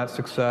down on that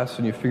success,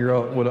 and you figure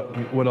out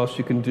what else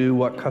you can do,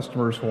 what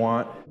customers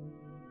want.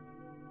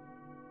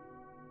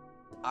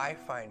 I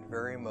find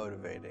very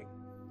motivating,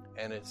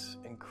 and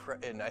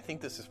and I think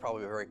this is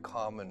probably a very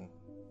common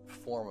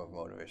form of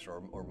motivation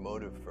or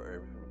motive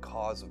or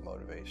cause of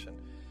motivation,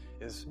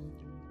 is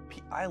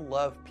I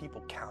love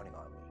people counting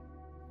on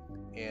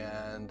me.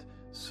 And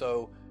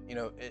so,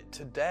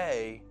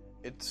 today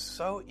it's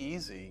so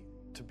easy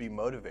to be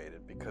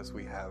motivated because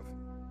we have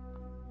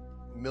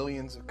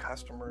millions of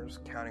customers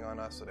counting on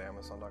us at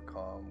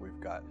Amazon.com. We've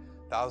got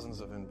thousands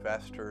of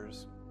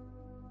investors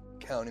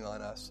counting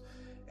on us.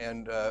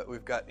 And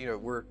we've got,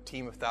 we're a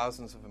team of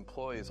thousands of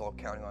employees all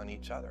counting on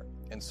each other.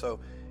 And so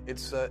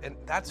it's, and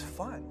that's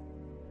fun.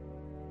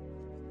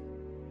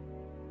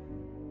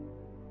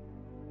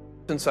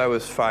 Since I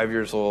was 5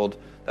 years old,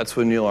 that's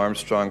when Neil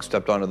Armstrong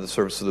stepped onto the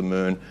surface of the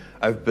moon.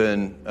 I've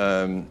been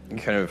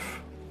kind of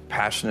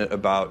passionate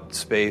about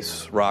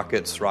space,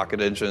 rockets,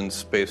 rocket engines,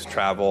 space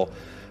travel.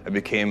 I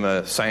became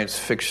a science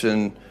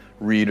fiction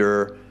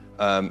reader,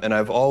 and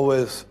I've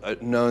always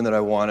known that I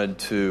wanted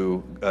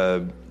to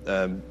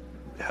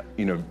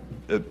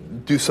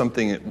do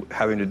something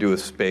having to do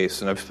with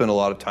space, and I've spent a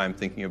lot of time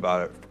thinking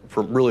about it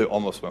for really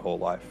almost my whole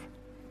life.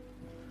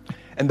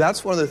 And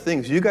that's one of the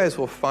things. You guys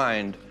will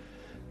find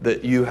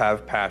that you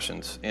have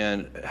passions,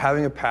 and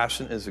having a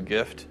passion is a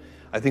gift.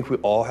 I think we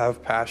all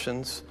have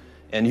passions,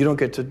 and you don't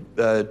get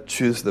to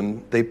choose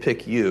them. They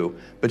pick you,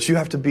 but you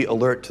have to be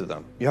alert to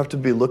them. You have to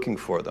be looking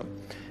for them.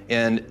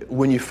 And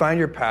when you find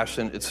your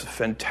passion, it's a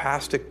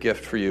fantastic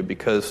gift for you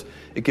because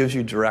it gives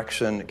you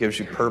direction, it gives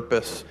you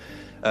purpose.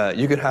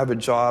 You can have a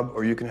job,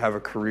 or you can have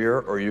a career,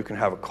 or you can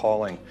have a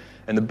calling.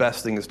 And the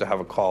best thing is to have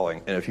a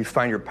calling. And if you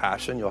find your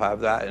passion, you'll have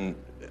that, and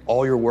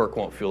all your work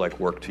won't feel like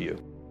work to you.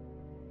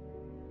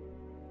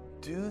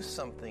 Do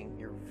something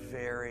you're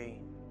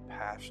very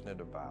passionate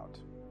about.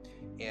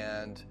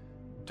 And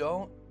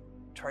don't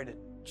try to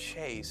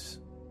chase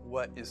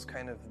what is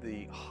kind of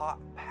the hot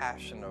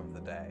passion of the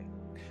day.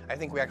 I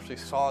think we actually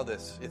saw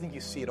this. I think you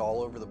see it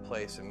all over the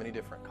place in many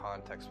different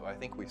contexts, but I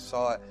think we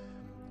saw it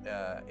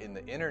in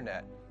the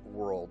internet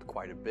world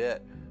quite a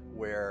bit,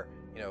 where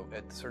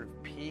at the sort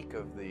of peak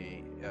of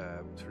the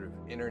sort of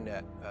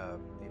internet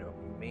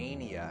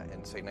mania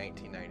in say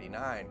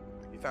 1999,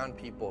 you found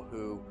people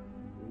who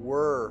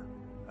were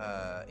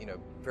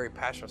very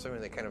passionate about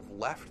something. They kind of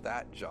left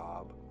that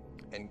job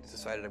and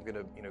decided, I'm going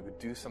to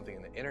do something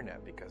in the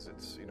internet because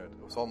it's it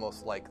was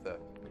almost like the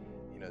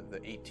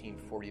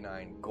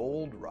 1849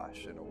 gold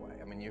rush in a way.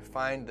 I mean, you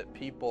find that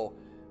people,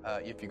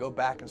 if you go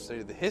back and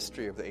study the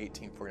history of the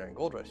 1849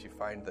 gold rush, you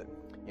find that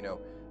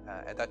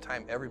at that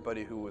time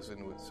everybody who was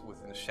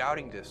within a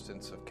shouting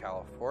distance of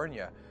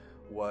California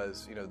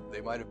was,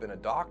 they might have been a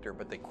doctor,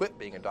 but they quit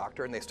being a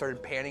doctor and they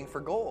started panning for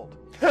gold.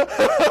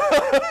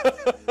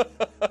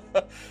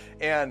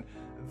 And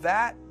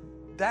that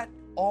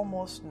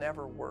almost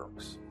never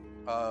works.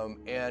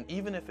 And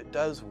even if it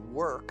does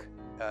work,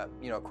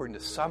 according to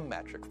some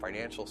metric,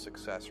 financial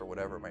success or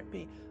whatever it might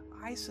be,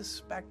 I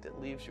suspect it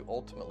leaves you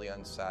ultimately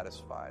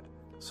unsatisfied.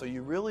 So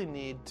you really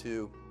need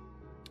to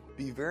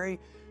be very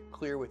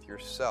clear with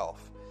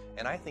yourself.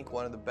 And I think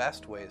one of the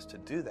best ways to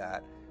do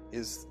that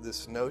is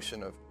this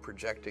notion of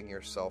projecting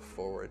yourself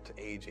forward to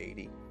age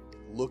 80,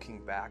 looking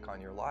back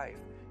on your life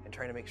and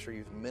trying to make sure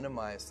you've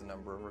minimized the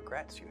number of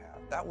regrets you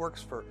have. That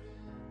works for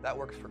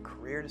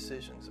career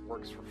decisions. It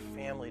works for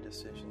family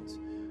decisions.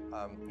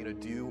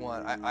 Do you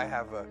want? I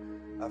have a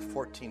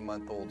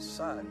 14-month-old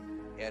son,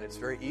 and it's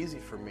very easy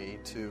for me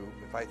to,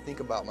 if I think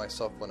about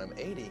myself when I'm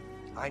 80,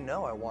 I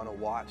know I want to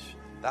watch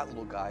that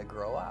little guy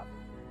grow up.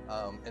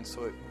 And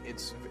so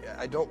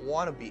I don't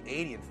want to be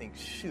 80 and think,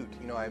 shoot,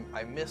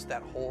 I missed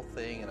that whole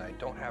thing, and I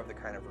don't have the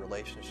kind of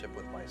relationship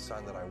with my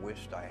son that I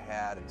wished I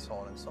had, and so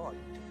on and so on.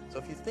 So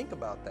if you think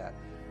about that,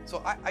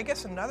 so I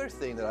guess another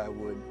thing that I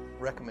would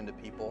recommend to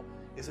people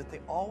is that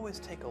they always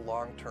take a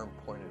long-term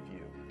point of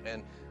view.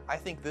 And I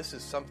think this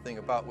is something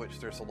about which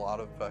there's a lot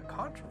of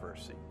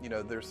controversy.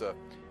 There's a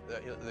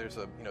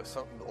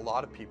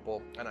lot of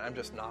people, and I'm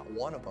just not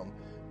one of them,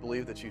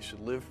 believe that you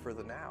should live for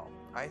the now.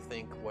 I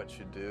think what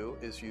you do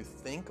is you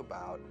think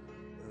about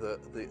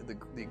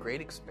the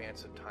great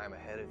expanse of time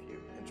ahead of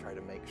you and try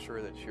to make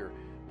sure that you're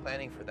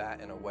planning for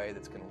that in a way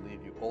that's going to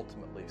leave you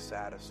ultimately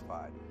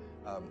satisfied.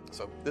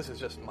 So this is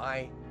just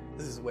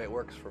this is the way it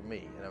works for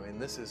me. And I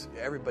mean,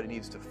 everybody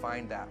needs to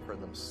find that for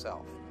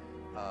themselves.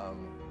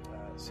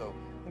 So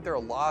I think there are a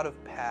lot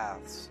of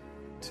paths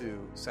to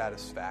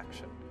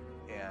satisfaction,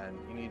 and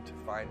you need to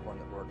find one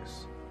that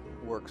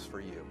works for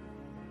you.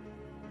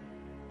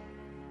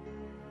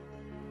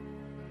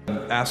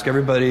 Ask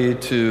everybody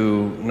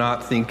to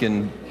not think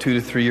in 2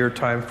 to 3 year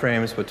time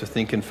frames, but to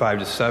think in 5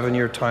 to 7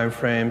 year time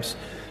frames.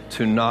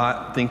 To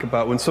not think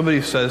about, when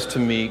somebody says to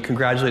me,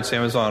 congratulates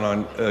Amazon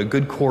on a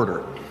good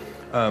quarter,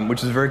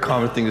 which is a very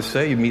common thing to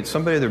say. You meet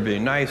somebody, they're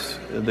being nice,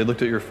 they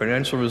looked at your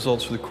financial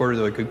results for the quarter,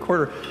 they're like, good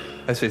quarter.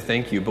 I say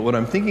thank you. But what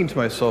I'm thinking to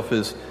myself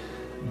is,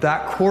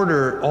 that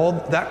quarter,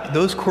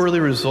 those quarterly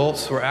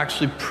results were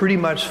actually pretty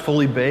much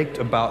fully baked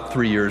about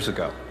 3 years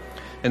ago.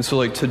 And so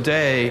like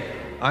today,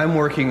 I'm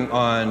working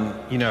on,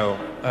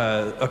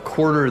 a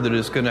quarter that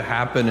is going to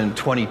happen in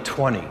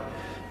 2020,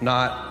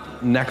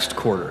 not next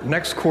quarter.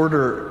 Next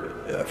quarter,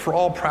 for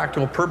all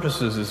practical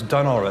purposes, is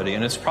done already,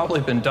 and it's probably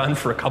been done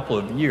for a couple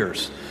of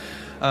years.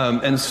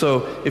 And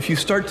so if you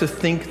start to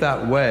think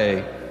that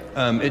way,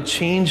 it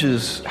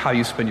changes how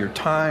you spend your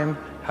time,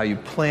 how you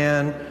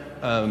plan,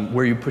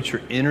 where you put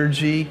your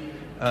energy,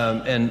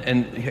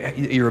 and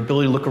your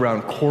ability to look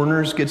around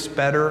corners gets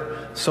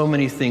better. So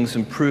many things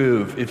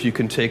improve if you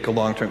can take a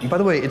long term. And by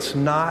the way, it's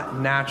not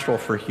natural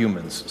for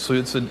humans, so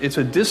it's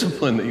a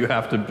discipline that you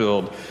have to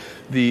build.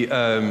 The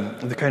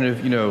kind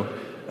of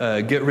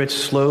get rich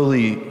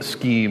slowly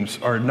schemes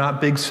are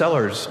not big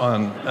sellers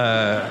on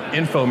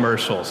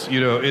infomercials.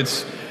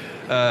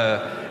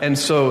 And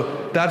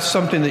so that's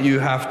something that you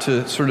have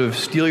to sort of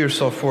steel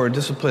yourself for, and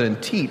discipline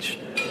and teach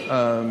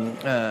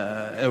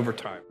over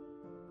time.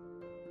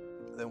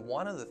 Then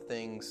one of the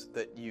things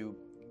that you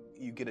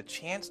get a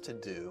chance to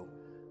do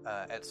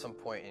at some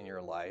point in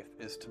your life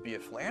is to be a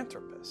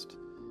philanthropist.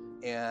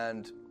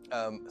 And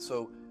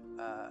so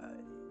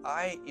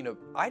I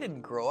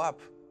didn't grow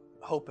up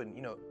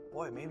hoping,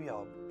 boy, maybe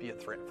I'll be a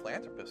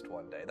philanthropist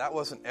one day. That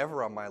wasn't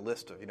ever on my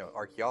list of,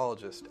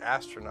 archaeologist,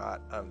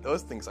 astronaut,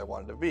 those things I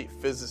wanted to be.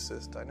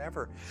 Physicist, I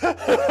never.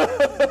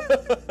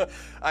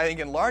 I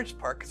think in large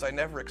part because I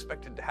never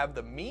expected to have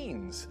the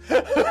means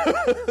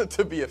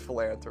to be a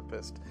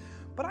philanthropist.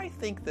 But I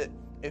think that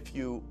if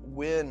you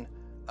win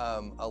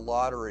a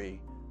lottery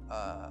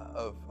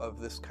of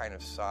this kind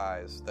of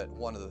size, that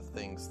one of the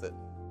things that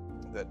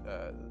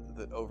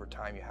over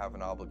time you have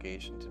an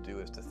obligation to do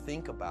is to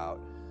think about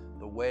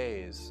the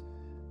ways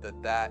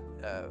that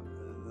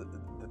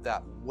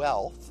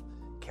wealth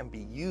can be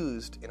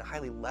used in a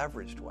highly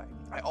leveraged way.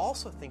 I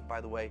also think,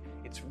 by the way,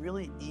 it's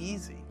really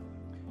easy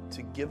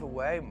to give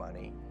away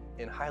money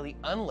in highly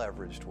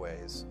unleveraged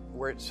ways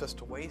where it's just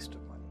a waste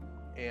of money.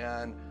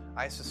 And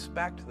I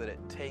suspect that it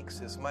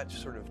takes as much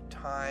sort of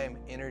time,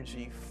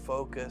 energy,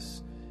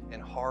 focus,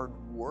 and hard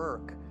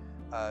work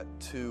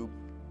to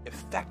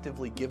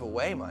effectively give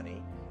away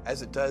money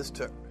as it does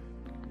to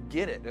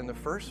get it in the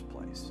first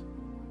place.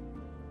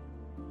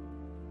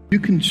 You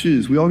can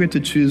choose. We all get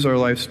to choose our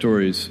life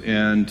stories,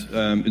 and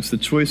it's the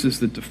choices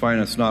that define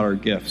us, not our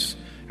gifts.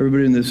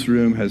 Everybody in this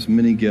room has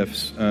many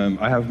gifts.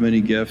 I have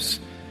many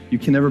gifts. You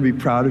can never be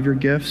proud of your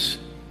gifts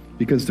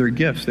because they're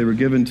gifts. They were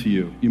given to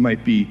you. You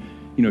might be,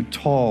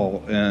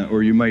 tall,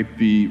 or you might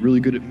be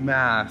really good at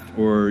math,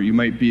 or you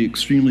might be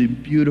extremely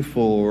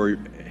beautiful or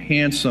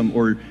handsome,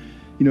 or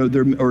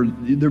there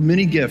are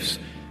many gifts,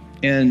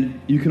 and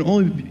you can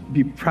only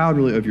be proud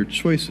really of your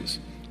choices,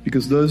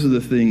 because those are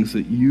the things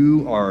that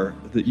you are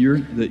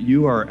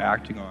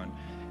acting on.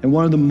 And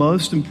one of the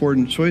most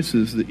important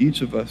choices that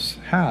each of us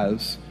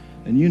has,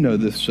 and you know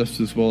this just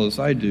as well as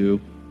I do,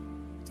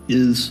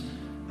 is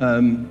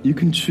you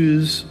can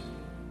choose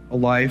a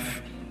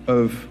life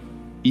of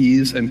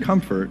ease and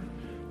comfort,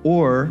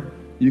 or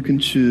you can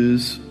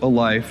choose a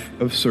life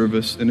of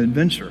service and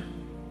adventure.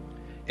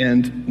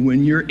 And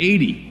when you're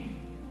 80,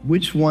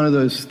 which one of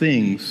those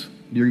things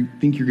do you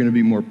think you're going to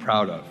be more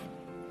proud of?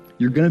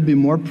 You're going to be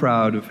more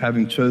proud of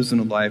having chosen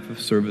a life of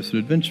service and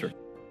adventure.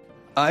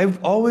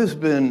 I've always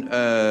been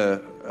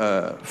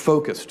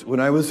focused.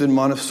 When I was in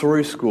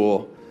Montessori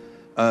school,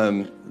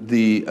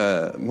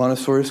 the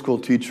Montessori school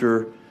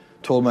teacher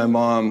told my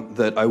mom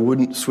that I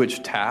wouldn't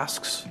switch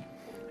tasks,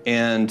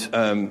 and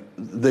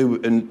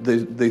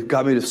they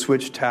got me to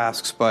switch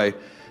tasks by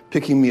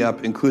picking me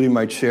up, including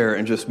my chair,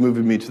 and just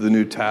moving me to the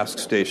new task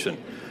station.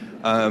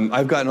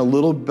 I've gotten a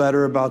little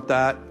better about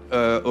that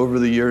over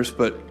the years,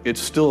 but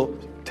it's still,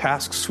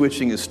 task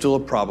switching is still a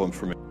problem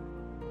for me.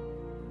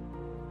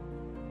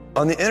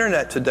 On the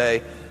internet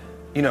today,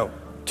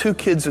 2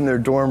 kids in their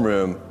dorm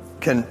room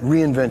can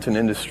reinvent an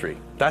industry.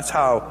 That's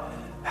how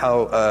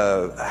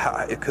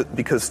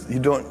because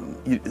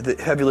the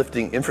heavy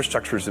lifting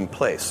infrastructure is in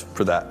place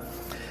for that.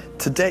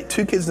 Today,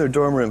 2 kids in their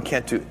dorm room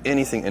can't do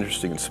anything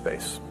interesting in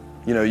space.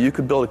 You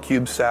could build a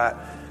CubeSat.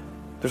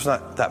 There's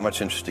not that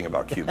much interesting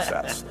about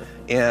CubeSats,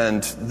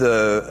 and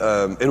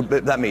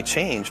that may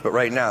change. But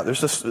right now, there's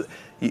just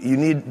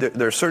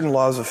there are certain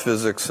laws of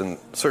physics and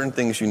certain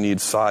things you need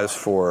size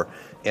for,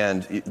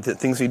 and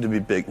things need to be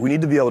big. We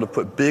need to be able to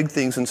put big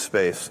things in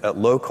space at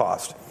low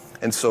cost.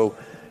 And so,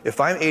 if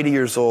I'm 80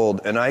 years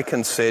old and I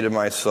can say to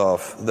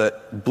myself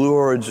that Blue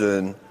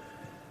Origin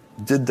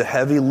did the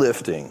heavy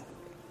lifting,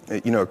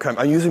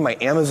 I'm using my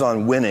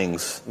Amazon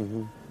winnings.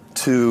 Mm-hmm.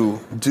 To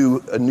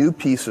do a new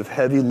piece of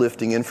heavy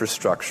lifting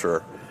infrastructure,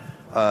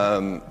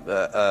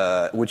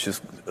 which is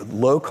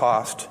low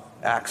cost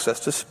access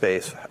to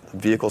space.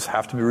 Vehicles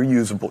have to be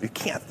reusable. You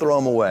can't throw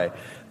them away.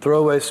 Throw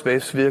away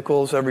space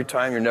vehicles every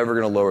time, you're never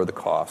going to lower the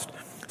cost.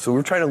 So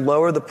we're trying to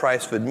lower the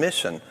price of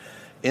admission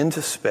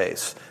into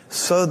space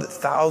so that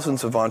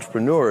thousands of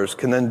entrepreneurs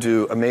can then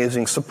do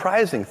amazing,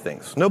 surprising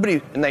things. Nobody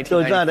in 1995... So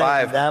it's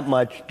not that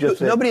much, just...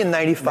 Nobody in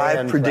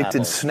 95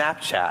 predicted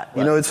Snapchat.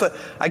 Right. It's like,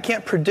 I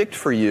can't predict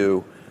for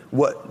you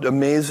what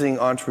amazing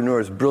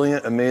entrepreneurs,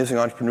 brilliant, amazing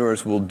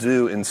entrepreneurs will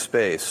do in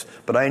space.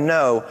 But I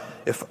know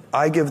if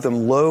I give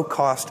them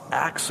low-cost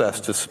access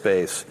to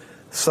space,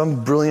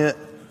 some brilliant,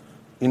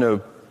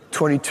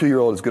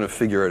 22-year-old is going to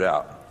figure it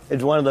out.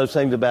 It's one of those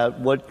things about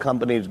what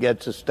companies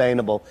get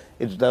sustainable.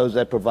 It's those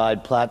that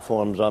provide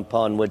platforms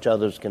upon which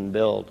others can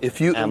build.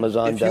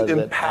 Amazon does it,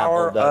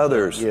 empower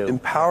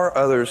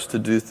others to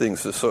do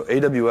things. So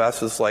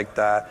AWS is like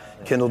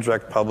that. Kindle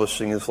Direct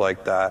Publishing is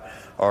like that.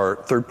 Our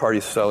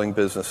third-party selling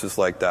business is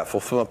like that.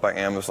 Fulfillment by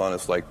Amazon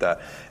is like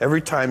that.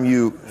 Every time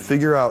you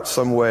figure out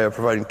some way of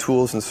providing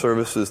tools and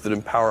services that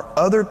empower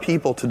other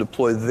people to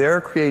deploy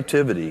their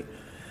creativity,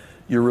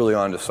 you're really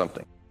onto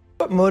something.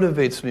 What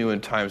motivates me when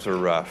times are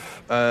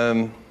rough?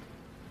 I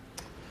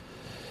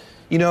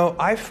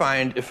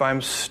find if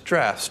I'm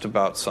stressed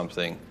about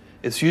something,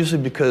 it's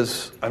usually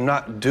because I'm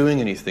not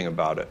doing anything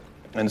about it.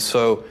 And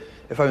so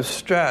if I'm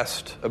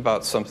stressed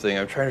about something,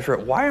 I'm trying to figure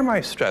out, why am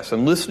I stressed?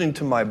 I'm listening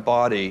to my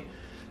body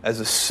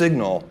as a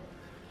signal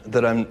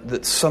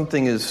that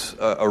something is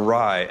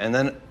awry. And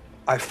then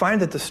I find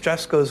that the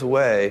stress goes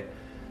away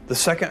the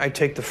second I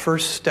take the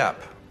first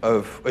step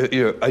of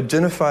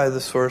identify the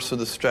source of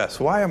the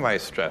stress. Why am I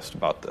stressed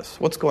about this?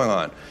 What's going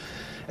on?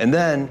 And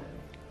then,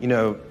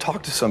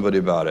 talk to somebody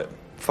about it.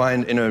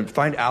 Find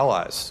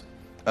allies.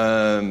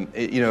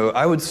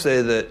 I would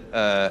say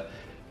that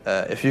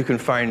if you can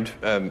find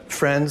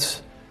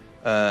friends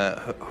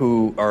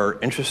who are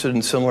interested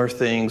in similar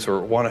things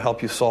or want to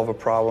help you solve a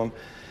problem,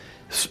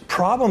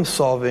 problem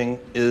solving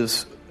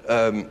is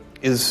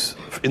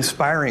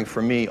inspiring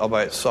for me all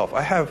by itself.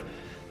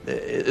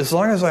 As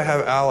long as I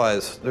have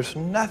allies, there's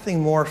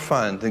nothing more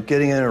fun than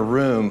getting in a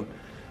room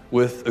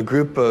with a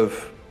group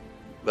of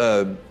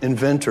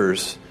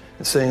inventors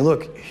and saying,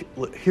 look,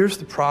 here's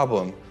the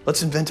problem.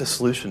 Let's invent a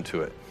solution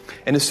to it.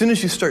 And as soon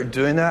as you start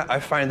doing that, I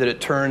find that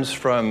it turns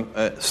from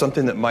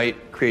something that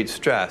might create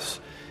stress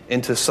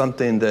into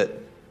something that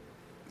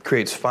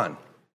creates fun.